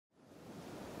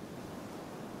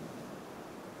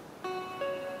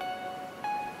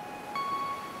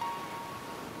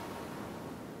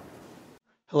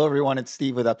Hello, everyone. It's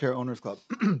Steve with Aptera Owners Club.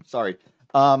 Sorry.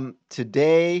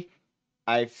 Today,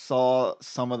 I saw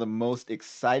some of the most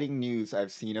exciting news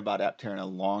I've seen about Aptera in a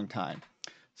long time.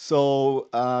 So,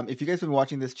 if you guys have been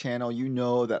watching this channel, you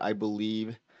know that I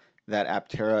believe that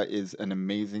Aptera is an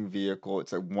amazing vehicle.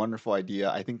 It's a wonderful idea.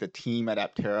 I think the team at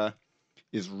Aptera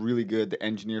is really good. The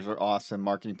engineers are awesome.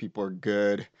 Marketing people are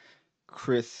good.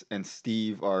 Chris and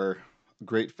Steve are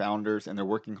great founders, and they're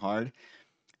working hard.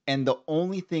 And the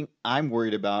only thing I'm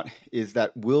worried about is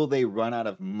that will they run out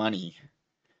of money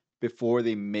before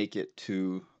they make it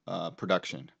to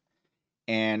production?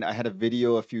 And I had a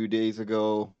video a few days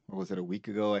ago, or was it a week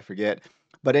ago? I forget.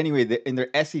 But anyway, in their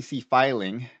SEC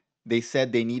filing, they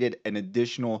said they needed an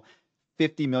additional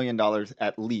 $50 million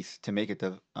at least to make it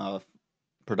to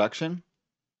production.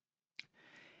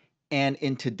 And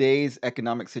in today's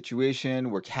economic situation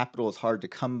where capital is hard to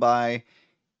come by,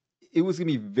 it was going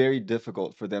to be very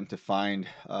difficult for them to find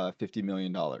 $50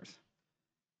 million.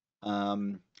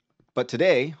 But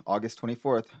today, August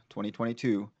 24th,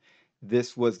 2022,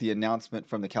 this was the announcement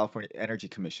from the California Energy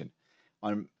Commission.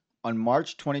 On, on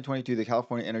March 2022, the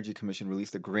California Energy Commission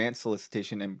released a grant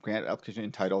solicitation and grant application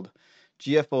entitled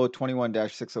GFO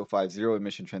 21-6050 Zero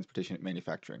Emission Transportation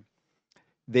Manufacturing.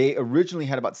 They originally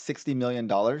had about $60 million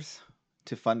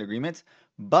to fund agreements,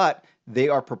 but they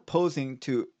are proposing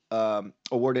to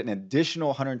award an additional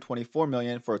 124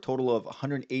 million for a total of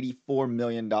 184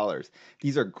 million dollars.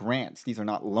 These are grants. These are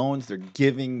not loans. They're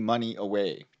giving money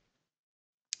away.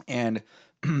 And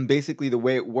basically, the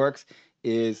way it works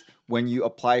is when you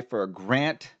apply for a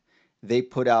grant, they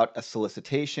put out a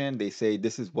solicitation. They say,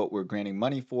 this is what we're granting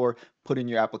money for. Put in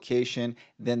your application.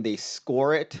 Then they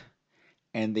score it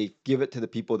and they give it to the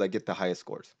people that get the highest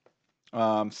scores.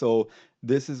 So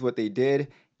this is what they did.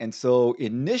 And so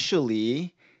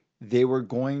initially, they were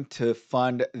going to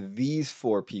fund these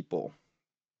four people: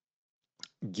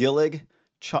 Gillig,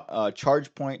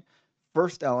 ChargePoint,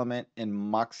 First Element, and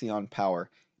Moxion Power,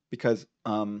 because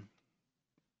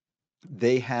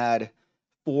they had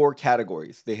four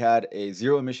categories. They had a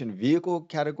zero emission vehicle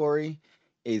category,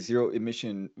 a zero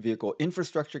emission vehicle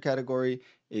infrastructure category,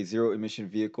 a zero emission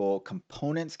vehicle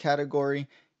components category,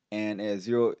 and a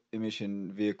zero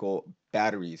emission vehicle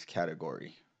batteries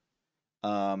category.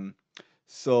 Um,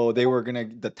 so they were gonna,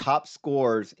 the top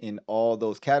scores in all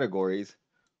those categories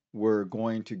were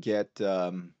going to get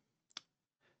the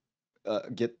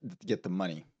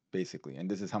money, basically,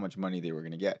 and this is how much money they were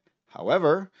going to get.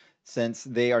 However, since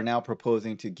they are now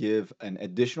proposing to give an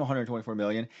additional 124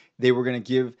 million, they were going to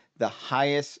give the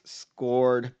highest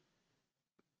scored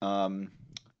um,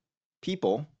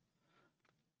 people,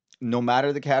 no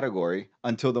matter the category,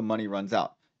 until the money runs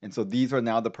out. And so these are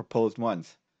now the proposed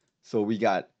ones. So we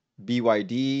got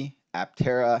BYD,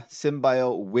 Aptera,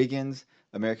 Symbio, Wiggins,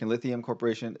 American Lithium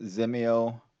Corporation,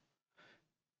 Zemio,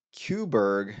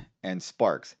 Kuberg, and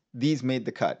Sparks. These made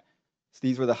the cut. So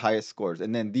these were the highest scores.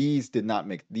 And then these did not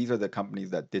make, these are the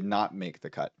companies that did not make the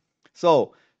cut.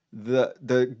 So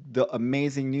the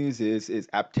amazing news is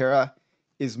Aptera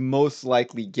is most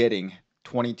likely getting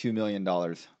 $22 million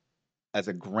as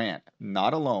a grant,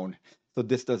 not a loan. So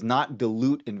this does not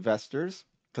dilute investors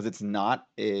because it's not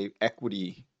a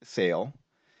equity sale.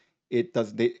 It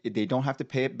does they don't have to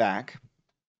pay it back.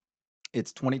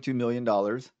 It's $22 million.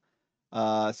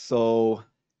 So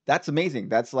that's amazing.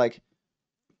 That's like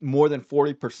more than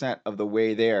 40% of the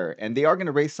way there. And they are going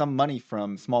to raise some money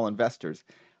from small investors.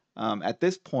 At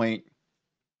this point,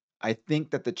 I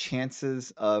think that the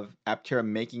chances of Aptera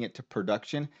making it to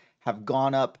production have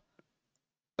gone up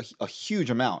a huge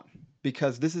amount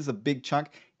because this is a big chunk.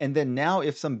 And then now,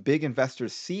 if some big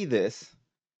investors see this,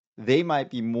 they might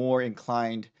be more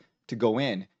inclined to go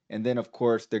in. And then, of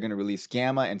course, they're going to release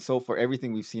Gamma. And so far,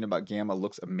 everything we've seen about Gamma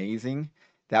looks amazing.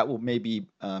 That will maybe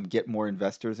get more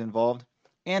investors involved.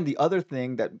 And the other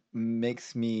thing that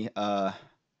makes me kind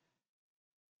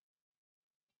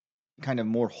of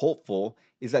more hopeful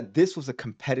is that this was a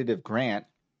competitive grant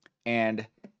and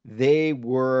they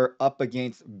were up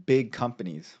against big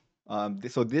companies.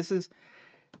 So this is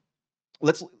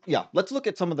let's look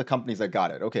at some of the companies that got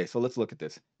it. Okay, so let's look at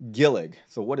this. Gillig.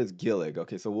 So what is Gillig?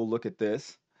 Okay, so we'll look at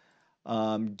this.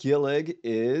 Gillig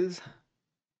is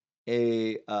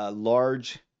a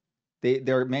large.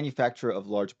 They're a manufacturer of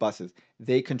large buses.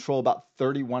 They control about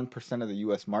 31% of the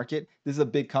U.S. market. This is a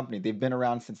big company. They've been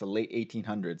around since the late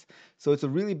 1800s. So it's a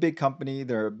really big company.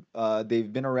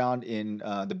 They've been around in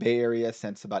the Bay Area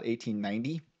since about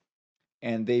 1890,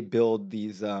 and they build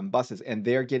these buses. And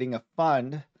they're getting a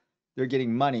fund. They're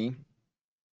getting money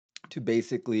to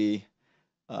basically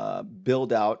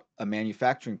build out a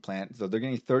manufacturing plant. So they're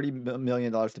getting $30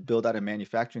 million to build out a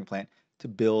manufacturing plant to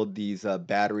build these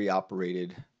battery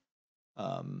operated,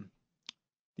 um,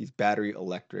 these battery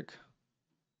electric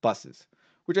buses,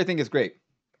 which I think is great.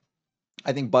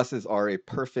 I think buses are a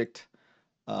perfect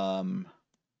um,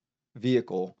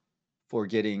 vehicle for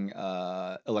getting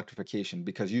electrification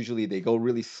because usually they go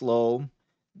really slow,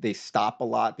 they stop a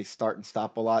lot, they start and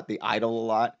stop a lot, they idle a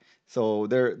lot. So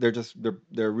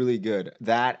they're really good.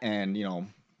 That and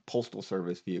postal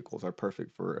service vehicles are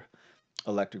perfect for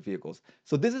electric vehicles.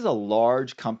 So this is a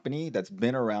large company that's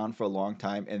been around for a long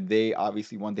time, and they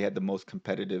obviously they had the most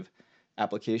competitive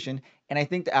application. And I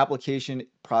think the application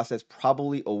process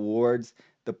probably awards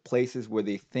the places where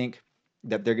they think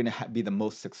that they're going to be the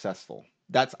most successful.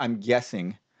 I'm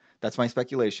guessing, that's my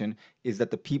speculation, is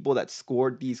that the people that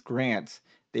scored these grants,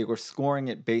 they were scoring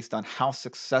it based on how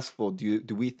successful do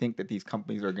we think that these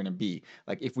companies are going to be.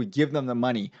 Like if we give them the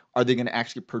money, are they going to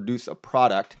actually produce a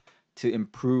product to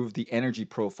improve the energy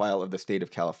profile of the state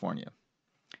of California?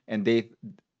 And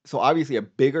so obviously a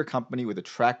bigger company with a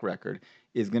track record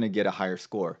is going to get a higher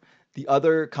score. The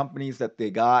other companies that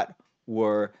they got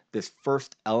were this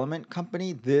First Element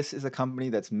company. This is a company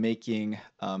that's making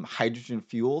hydrogen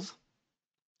fuels.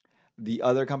 The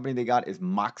other company they got is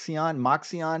Moxion.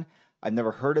 Moxion, I've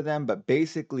never heard of them, but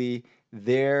basically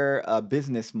their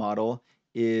business model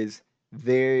is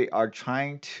they are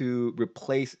trying to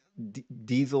replace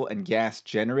diesel and gas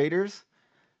generators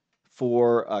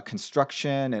for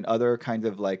construction and other kinds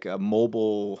of like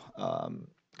mobile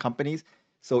companies.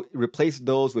 So replace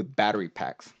those with battery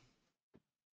packs.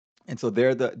 And so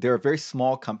they're a very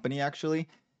small company actually.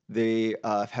 They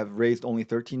have raised only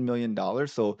 $13 million.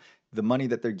 So the money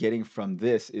that they're getting from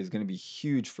this is going to be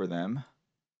huge for them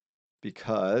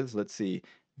because let's see,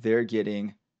 they're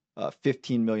getting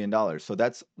 $15 million. So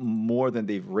that's more than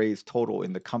they've raised total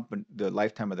in the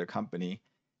lifetime of their company.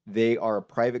 They are a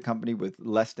private company with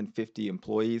less than 50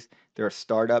 employees. They're a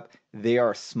startup. They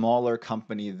are a smaller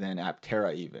company than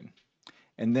Aptera even.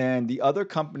 And then the other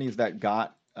companies that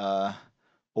got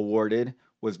awarded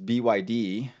was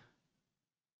BYD,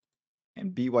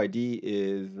 and BYD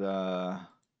is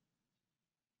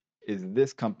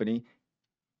this company.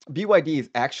 BYD is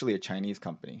actually a Chinese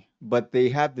company, but they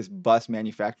have this bus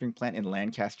manufacturing plant in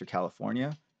Lancaster,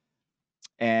 California.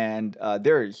 And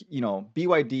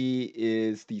BYD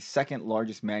is the second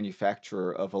largest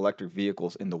manufacturer of electric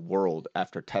vehicles in the world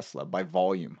after Tesla by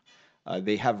volume.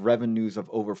 They have revenues of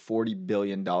over $40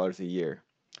 billion a year.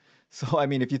 So, I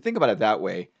mean, if you think about it that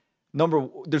way,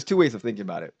 there's two ways of thinking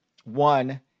about it.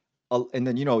 One, and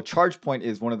then, ChargePoint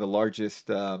is one of the largest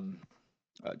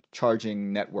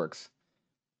charging networks.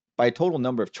 By total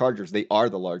number of chargers, they are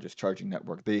the largest charging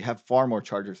network. They have far more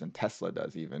chargers than Tesla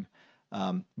does, even.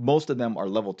 Most of them are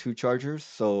level 2 chargers.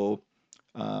 So,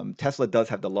 Tesla does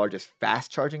have the largest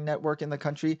fast charging network in the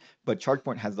country, but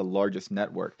ChargePoint has the largest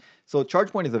network. So,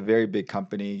 ChargePoint is a very big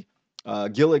company.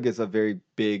 Gillig is a very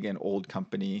big and old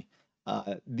company.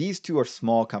 These two are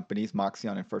small companies,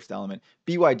 Moxion and First Element.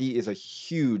 BYD is a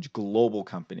huge global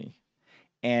company.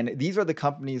 And these are the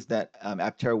companies that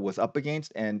Aptera was up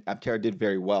against, and Aptera did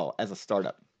very well as a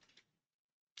startup.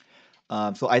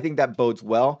 So I think that bodes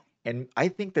well. And I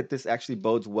think that this actually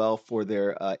bodes well for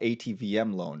their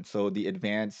ATVM loan, so the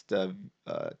Advanced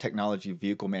Technology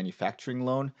Vehicle Manufacturing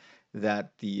Loan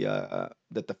that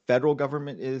the federal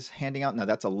government is handing out. Now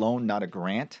that's a loan, not a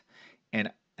grant,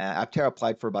 and Aptera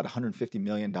applied for about $150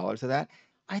 million of that.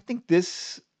 I think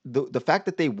the fact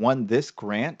that they won this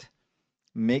grant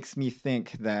makes me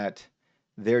think that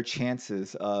their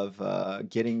chances of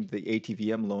getting the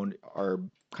ATVM loan are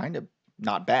kind of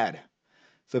not bad.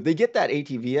 So if they get that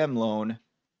ATVM loan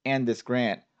and this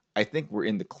grant, I think we're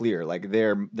in the clear. Like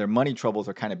their money troubles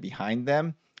are kind of behind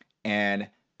them, and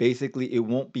basically it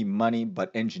won't be money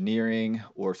but engineering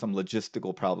or some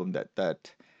logistical problem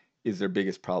that is their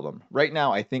biggest problem. Right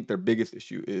now, I think their biggest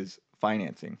issue is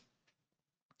financing,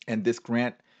 and this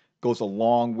grant goes a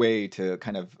long way to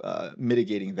kind of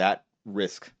mitigating that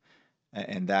risk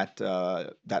and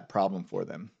that problem for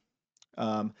them.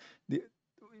 Um, the,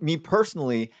 Me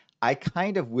personally, I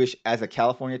kind of wish, as a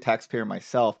California taxpayer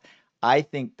myself, I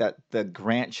think that the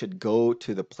grant should go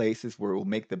to the places where it will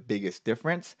make the biggest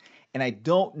difference. And I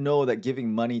don't know that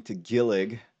giving money to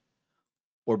Gillig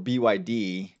or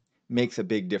BYD makes a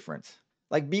big difference.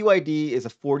 Like BYD is a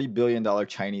 $40 billion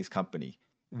Chinese company.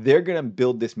 They're going to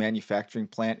build this manufacturing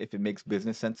plant if it makes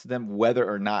business sense to them, whether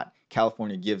or not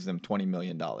California gives them $20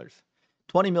 million.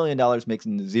 $20 million makes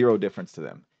zero difference to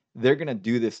them. They're going to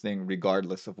do this thing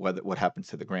regardless of what happens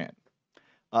to the grant.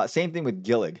 Same thing with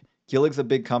Gillig. Gillig's a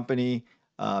big company.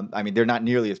 I mean, they're not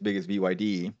nearly as big as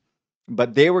BYD,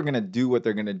 but they were going to do what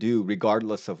they're going to do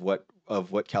regardless of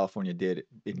of what California did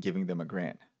in giving them a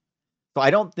grant. So I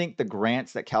don't think the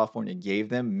grants that California gave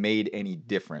them made any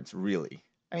difference, really.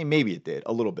 I mean, maybe it did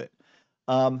a little bit.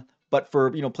 But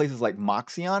for places like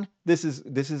Moxion, this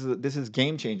is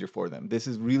game changer for them. This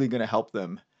is really going to help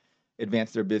them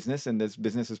advance their business, and this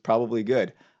business is probably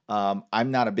good.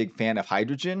 I'm not a big fan of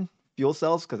hydrogen fuel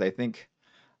cells because I think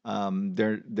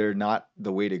they're not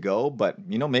the way to go, but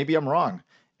maybe I'm wrong,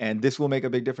 and this will make a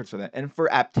big difference for them. And for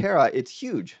Aptera, it's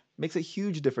huge. Makes a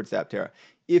huge difference to Aptera.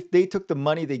 If they took the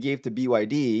money they gave to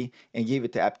BYD and gave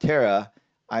it to Aptera,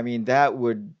 I mean that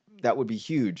would be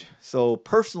huge. So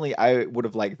personally, I would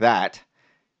have liked that.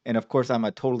 And of course, I'm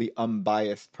a totally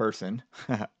unbiased person,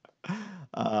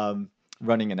 um,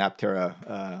 running an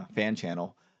Aptera fan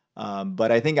channel.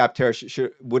 But I think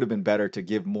Aptera would have been better to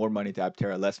give more money to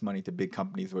Aptera, less money to big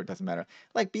companies where it doesn't matter.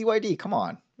 Like BYD, come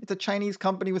on. It's a Chinese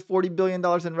company with $40 billion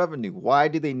in revenue. Why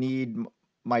do they need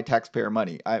my taxpayer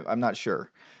money? I'm not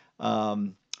sure.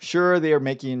 Sure, they are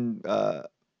making the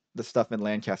stuff in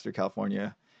Lancaster,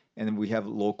 California, and then we have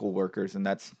local workers, and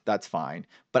that's fine.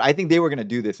 But I think they were going to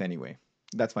do this anyway.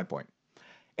 That's my point.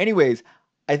 Anyways,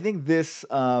 I think this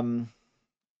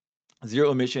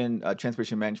zero emission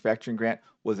transportation manufacturing grant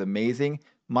was amazing.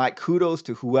 My kudos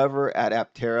to whoever at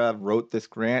Aptera wrote this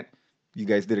grant. You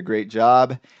guys did a great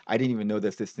job. I didn't even know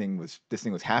this thing was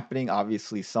happening.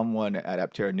 Obviously, someone at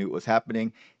Aptera knew it was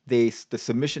happening. The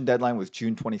submission deadline was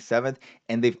June 27th,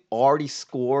 and they've already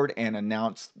scored and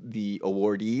announced the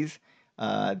awardees.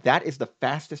 That is the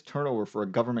fastest turnover for a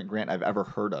government grant I've ever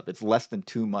heard of. It's less than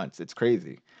 2 months. It's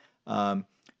crazy. Um,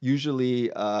 Usually,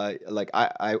 like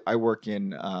I work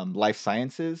in life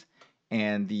sciences,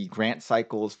 and the grant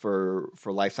cycles for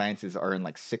life sciences are in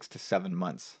like 6 to 7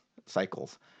 months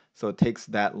cycles. So it takes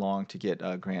that long to get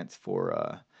grants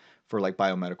for like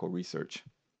biomedical research.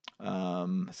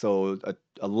 So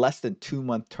a less than 2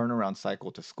 month turnaround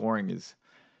cycle to scoring is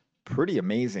pretty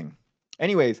amazing.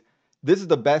 Anyways, this is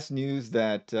the best news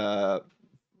that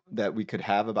we could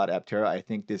have about Aptera. I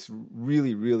think this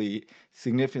really, really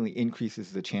significantly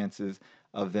increases the chances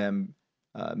of them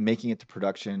making it to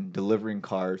production, delivering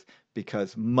cars,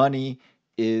 because money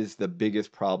is the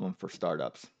biggest problem for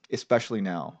startups, especially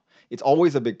now. It's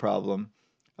always a big problem,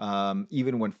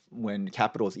 even when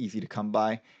capital is easy to come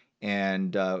by,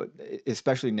 and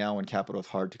especially now when capital is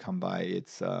hard to come by.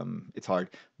 It's hard,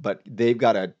 but they've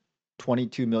got a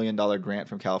 $22 million grant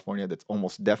from California that's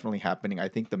almost definitely happening. I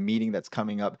think the meeting that's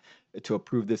coming up to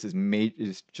approve this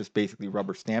is just basically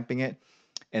rubber stamping it.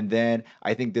 And then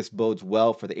I think this bodes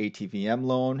well for the ATVM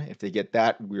loan. If they get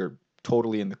that, we're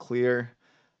totally in the clear.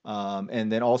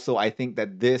 And then also, I think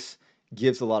that this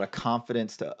gives a lot of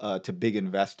confidence to big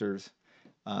investors,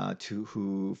 to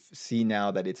who see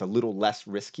now that it's a little less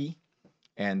risky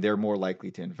and they're more likely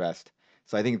to invest.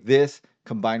 So I think this,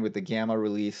 combined with the Gamma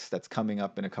release that's coming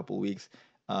up in a couple weeks,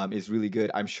 is really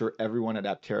good. I'm sure everyone at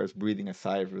Aptera is breathing a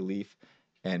sigh of relief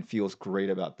and feels great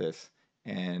about this.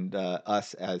 And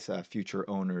us as future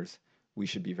owners, we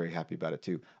should be very happy about it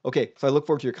too. Okay, so I look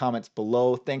forward to your comments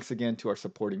below. Thanks again to our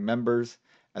supporting members,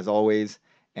 as always,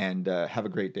 and have a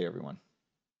great day, everyone.